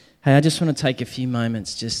Hey, I just want to take a few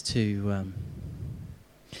moments just to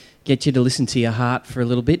get you to listen to your heart for a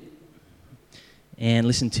little bit and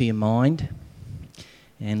listen to your mind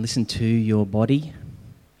and listen to your body.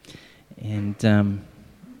 And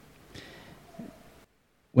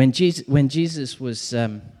when Jesus was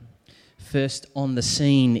first on the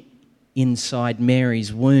scene inside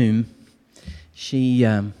Mary's womb, she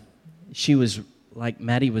was, like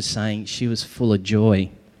Maddie was saying, she was full of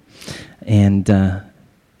joy. And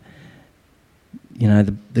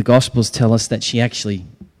the Gospels tell us that she actually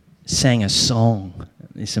sang a song,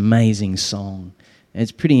 this amazing song. And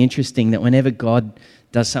it's pretty interesting that whenever God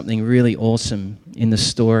does something really awesome in the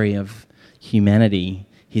story of humanity,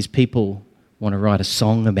 his people want to write a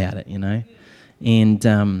song about it, And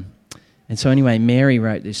so anyway, Mary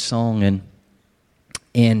wrote this song,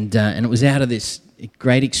 and it was out of this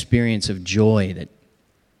great experience of joy that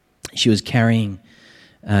she was carrying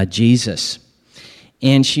Jesus.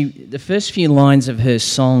 And the first few lines of her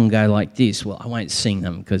song go like this. Well, I won't sing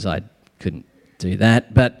them because I couldn't do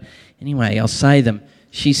that. But anyway, I'll say them.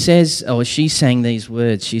 She sang these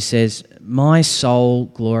words. She says, "My soul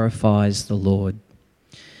glorifies the Lord,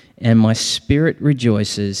 and my spirit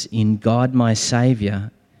rejoices in God my Saviour,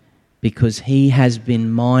 because he has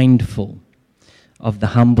been mindful of the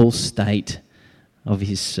humble state of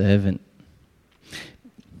his servant."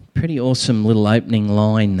 Pretty awesome little opening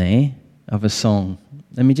line there of a song.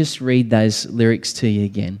 Let me just read those lyrics to you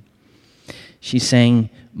again. She sang,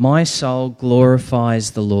 "My soul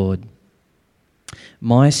glorifies the Lord.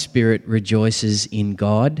 My spirit rejoices in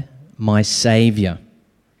God, my Saviour,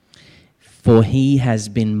 for he has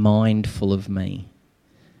been mindful of me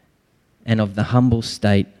and of the humble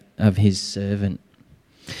state of his servant."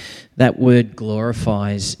 That word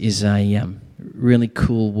glorifies is a really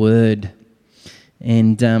cool word.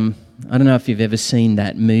 And I don't know if you've ever seen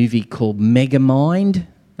that movie called Megamind,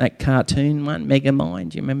 that cartoon one, Megamind.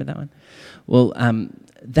 Do you remember that one? Well,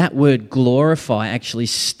 that word glorify actually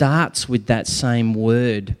starts with that same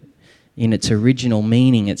word in its original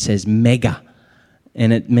meaning. It says mega,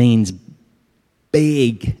 and it means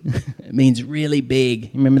big. It means really big.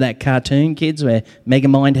 You remember that cartoon, kids, where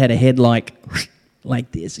Megamind had a head like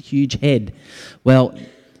this, a huge head? Well,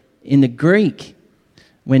 in the Greek,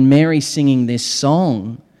 when Mary's singing this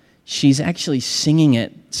song, she's actually singing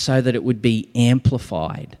it so that it would be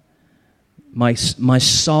amplified. My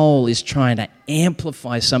soul is trying to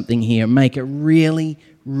amplify something here, make a really,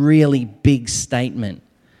 really big statement.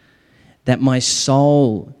 That my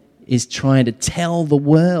soul is trying to tell the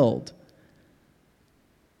world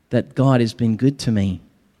that God has been good to me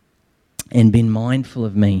and been mindful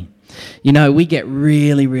of me. We get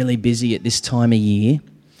really, really busy at this time of year,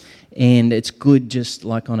 and it's good, just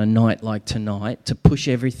like on a night like tonight, to push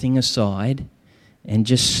everything aside and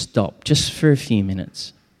just stop, just for a few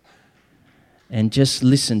minutes, and just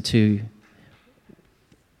listen to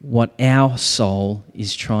what our soul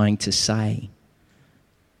is trying to say.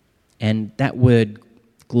 And that word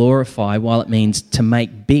glorify, while it means to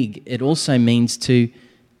make big, it also means to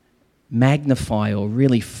magnify or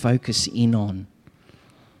really focus in on.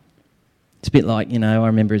 It's a bit like, I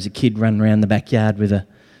remember as a kid running around the backyard with a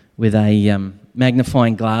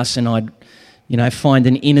magnifying glass, and I'd find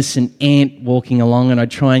an innocent ant walking along, and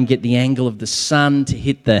I'd try and get the angle of the sun to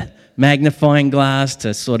hit the magnifying glass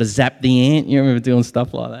to sort of zap the ant. You remember doing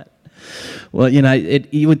stuff like that? Well,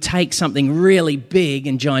 you would take something really big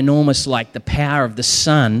and ginormous like the power of the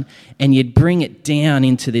sun, and you'd bring it down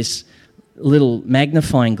into this little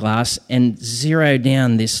magnifying glass and zero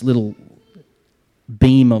down this little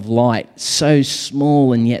beam of light, so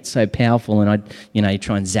small and yet so powerful. And I'd, you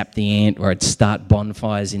try and zap the ant, or I'd start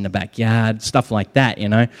bonfires in the backyard, stuff like that,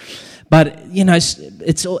 But,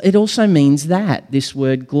 it also means that, this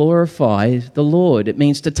word glorify the Lord. It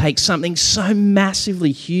means to take something so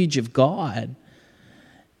massively huge of God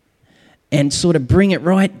and sort of bring it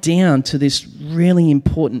right down to this really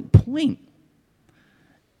important point.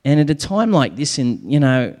 And at a time like this,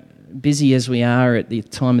 busy as we are at the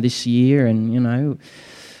time of this year, and,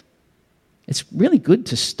 it's really good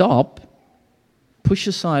to stop, push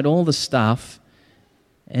aside all the stuff,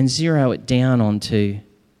 and zero it down onto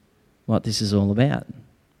what this is all about,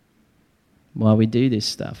 why we do this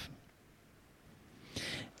stuff.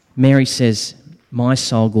 Mary says, "My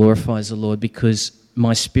soul glorifies the Lord, because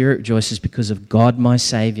my spirit rejoices because of God my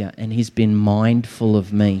Saviour, and he's been mindful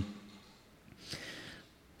of me."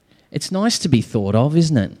 It's nice to be thought of,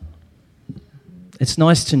 isn't it? It's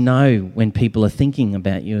nice to know when people are thinking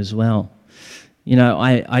about you as well.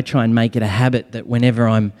 I try and make it a habit that whenever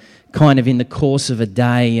I'm kind of in the course of a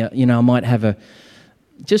day, I might have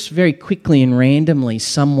just very quickly and randomly,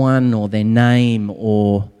 someone or their name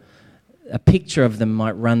or a picture of them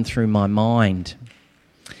might run through my mind.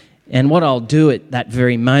 And what I'll do at that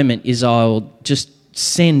very moment is I'll just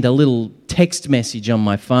send a little text message on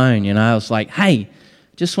my phone. I was like, hey,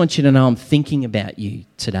 just want you to know I'm thinking about you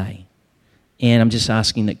today. And I'm just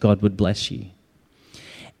asking that God would bless you.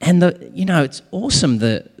 And it's awesome,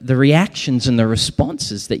 the reactions and the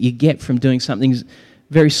responses that you get from doing something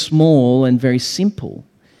very small and very simple.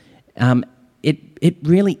 It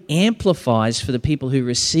really amplifies for the people who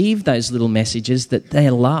receive those little messages that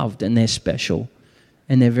they're loved and they're special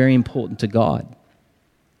and they're very important to God.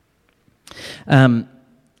 And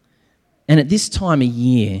at this time of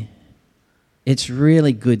year, it's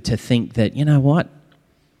really good to think that, you know what?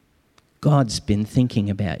 God's been thinking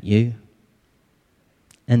about you.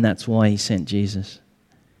 And that's why he sent Jesus.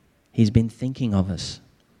 He's been thinking of us.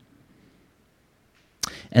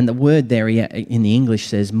 And the word there in the English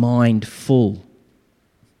says mindful.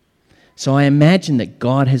 So I imagine that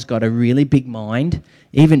God has got a really big mind,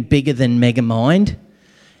 even bigger than mega mind,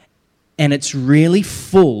 and it's really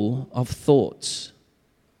full of thoughts.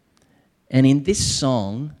 And in this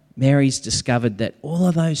song, Mary's discovered that all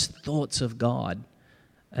of those thoughts of God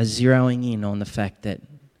are zeroing in on the fact that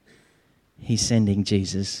he's sending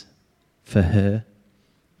Jesus for her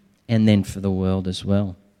and then for the world as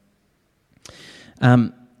well.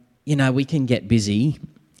 We can get busy,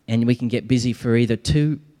 and we can get busy for either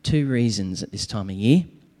two reasons at this time of year.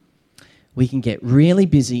 We can get really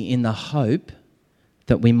busy in the hope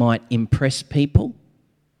that we might impress people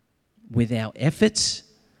with our efforts.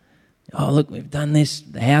 Oh, look, we've done this.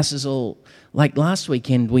 The house is all... Like last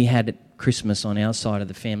weekend, we had Christmas on our side of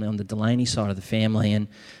the family, on the Delaney side of the family, and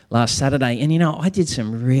last Saturday. And, I did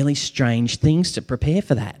some really strange things to prepare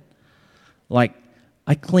for that. Like,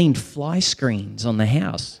 I cleaned fly screens on the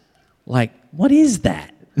house. Like, what is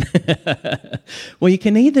that? Well, you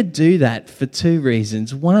can either do that for two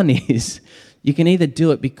reasons. One is you can either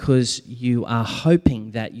do it because you are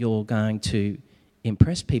hoping that you're going to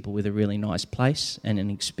impress people with a really nice place and an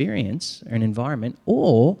experience or an environment,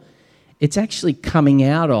 or it's actually coming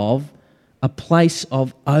out of a place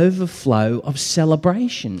of overflow of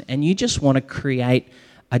celebration, and you just want to create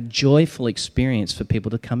a joyful experience for people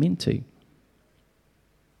to come into.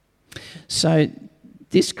 So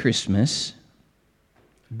this Christmas,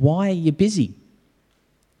 why are you busy?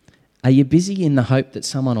 Are you busy in the hope that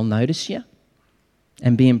someone will notice you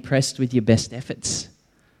and be impressed with your best efforts?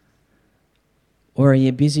 Or are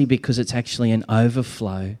you busy because it's actually an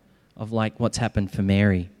overflow of like what's happened for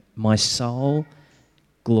Mary? My soul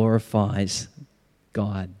glorifies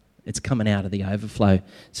God. It's coming out of the overflow.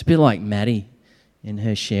 It's a bit like Maddie in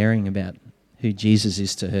her sharing about who Jesus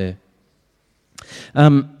is to her.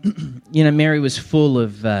 Mary was full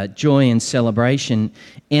of joy and celebration.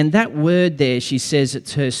 And that word there, she says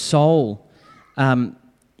it's her soul.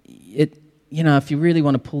 If you really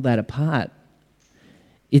want to pull that apart,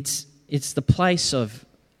 it's the place of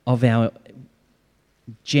our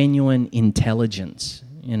genuine intelligence,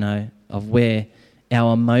 of where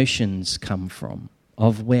our emotions come from,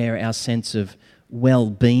 of where our sense of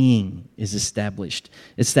well-being is established.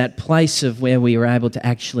 It's that place of where we are able to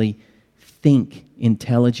actually think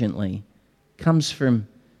intelligently. Comes from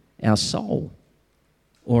our soul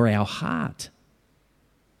or our heart.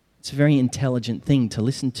 It's a very intelligent thing to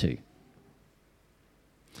listen to.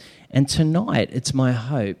 And tonight, it's my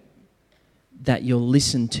hope that you'll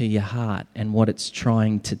listen to your heart and what it's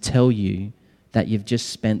trying to tell you that you've just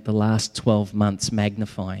spent the last 12 months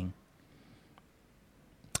magnifying.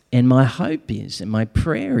 And my hope is, and my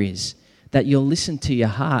prayer is, that you'll listen to your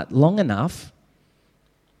heart long enough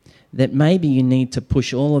that maybe you need to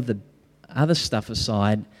push all of the other stuff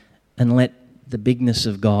aside and let the bigness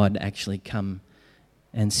of God actually come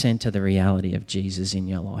and center the reality of Jesus in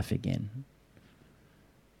your life again.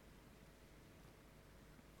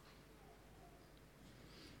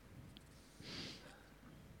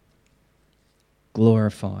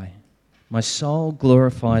 Glorify. My soul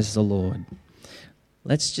glorifies the Lord.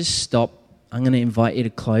 Let's just stop. I'm going to invite you to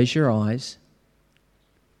close your eyes.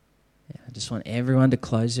 I just want everyone to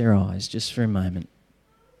close their eyes just for a moment.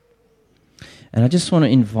 And I just want to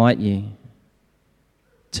invite you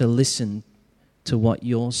to listen to what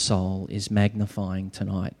your soul is magnifying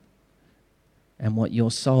tonight and what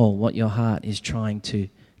your soul, what your heart is trying to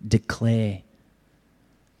declare.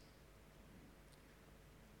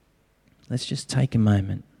 Let's just take a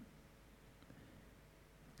moment.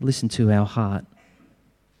 Listen to our heart.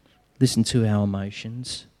 Listen to our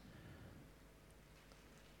emotions.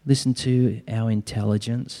 Listen to our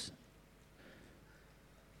intelligence.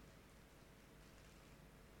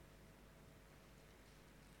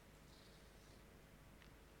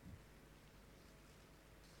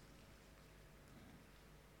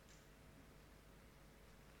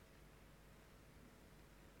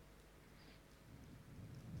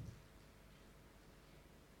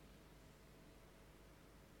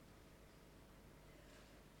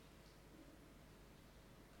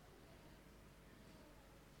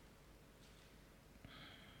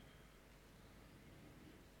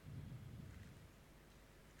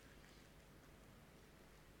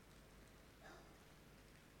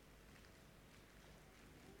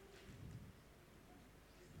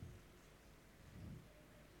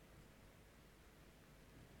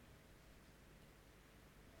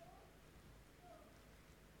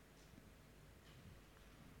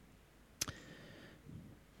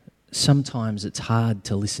 sometimes it's hard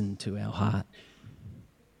to listen to our heart.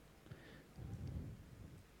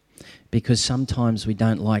 Because sometimes we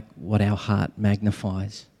don't like what our heart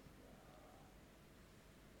magnifies.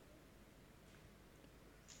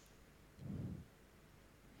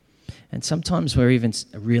 And sometimes we're even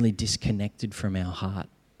really disconnected from our heart,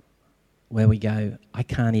 where we go, I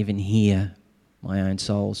can't even hear my own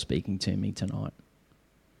soul speaking to me tonight.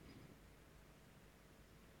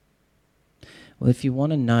 Well, if you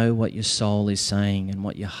want to know what your soul is saying and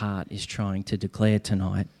what your heart is trying to declare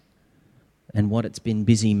tonight, and what it's been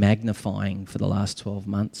busy magnifying for the last 12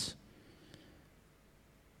 months,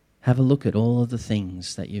 have a look at all of the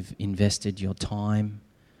things that you've invested your time,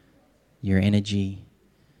 your energy,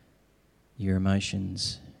 your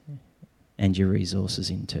emotions, and your resources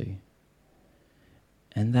into.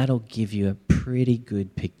 And that'll give you a pretty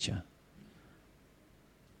good picture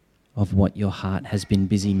of what your heart has been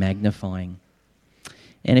busy magnifying.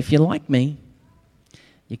 And if you're like me,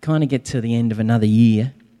 you kind of get to the end of another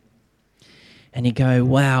year and you go,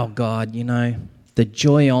 wow, God, you know, the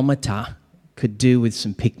joyometer could do with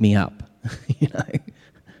some pick-me-up, you know.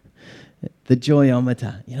 The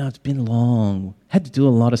joyometer, you know, it's been long. Had to do a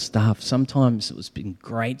lot of stuff. Sometimes it's been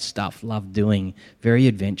great stuff, loved doing, very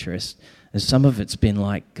adventurous. And some of it's been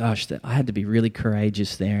like, gosh, I had to be really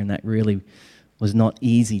courageous there, and that really was not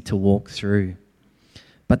easy to walk through.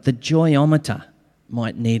 But the joyometer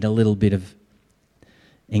might need a little bit of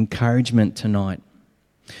encouragement tonight.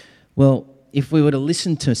 Well, if we were to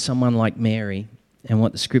listen to someone like Mary and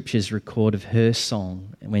what the scriptures record of her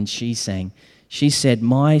song when she sang, she said,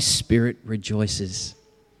 my spirit rejoices.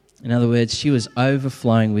 In other words, she was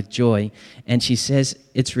overflowing with joy, and she says,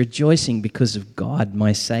 it's rejoicing because of God,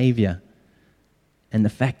 my Saviour, and the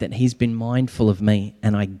fact that He's been mindful of me,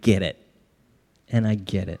 and I get it. And I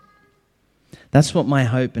get it. That's what my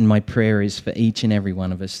hope and my prayer is for each and every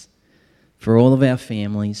one of us, for all of our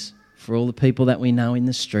families, for all the people that we know in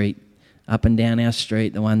the street, up and down our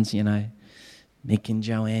street, the ones, you know, Mick and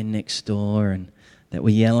Joanne next door, and that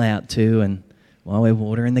we yell out to, and while we're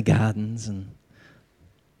watering the gardens, and,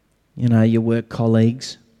 you know, your work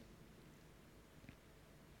colleagues.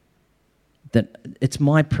 That it's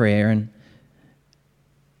my prayer and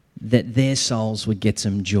that their souls would get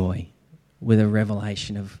some joy with a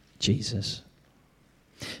revelation of Jesus.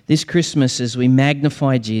 This Christmas, as we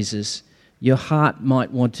magnify Jesus, your heart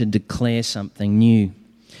might want to declare something new,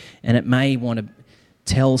 and it may want to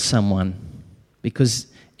tell someone, because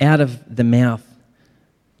out of the mouth,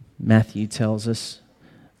 Matthew tells us,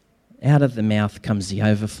 out of the mouth comes the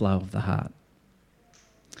overflow of the heart.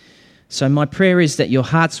 So my prayer is that your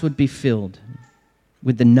hearts would be filled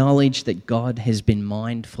with the knowledge that God has been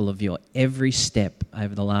mindful of your every step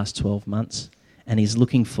over the last 12 months, and He's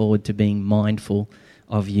looking forward to being mindful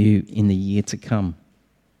of you in the year to come.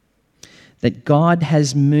 That God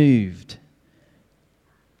has moved,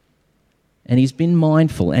 and He's been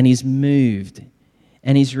mindful, and He's moved,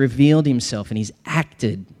 and He's revealed Himself, and He's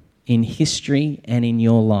acted in history and in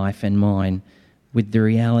your life and mine with the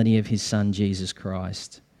reality of His Son, Jesus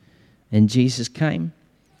Christ. And Jesus came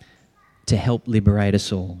to help liberate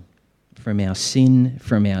us all from our sin,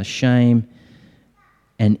 from our shame,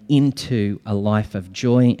 and into a life of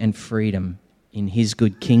joy and freedom in His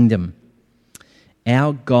good kingdom.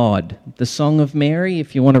 Our God, the Song of Mary,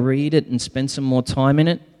 if you want to read it and spend some more time in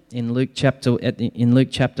it, in Luke chapter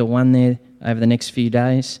 1 there over the next few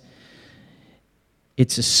days,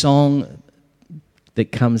 it's a song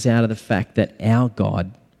that comes out of the fact that our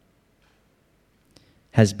God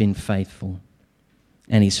has been faithful,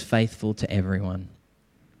 and He's faithful to everyone.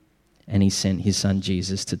 And He sent His Son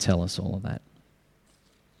Jesus to tell us all of that.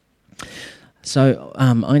 So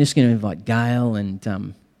I'm just going to invite Gail and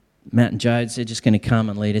Matt and Jodes. They're just going to come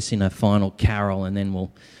and lead us in a final carol, and then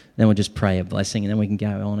we'll just pray a blessing, and then we can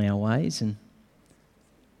go on our ways. And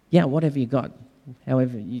yeah, whatever you got,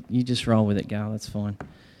 however you just roll with it, Gail. That's fine.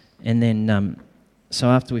 And then so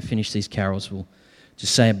after we finish these carols, we'll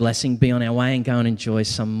just say a blessing, be on our way, and go and enjoy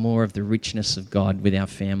some more of the richness of God with our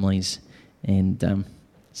families and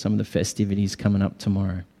some of the festivities coming up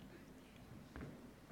tomorrow.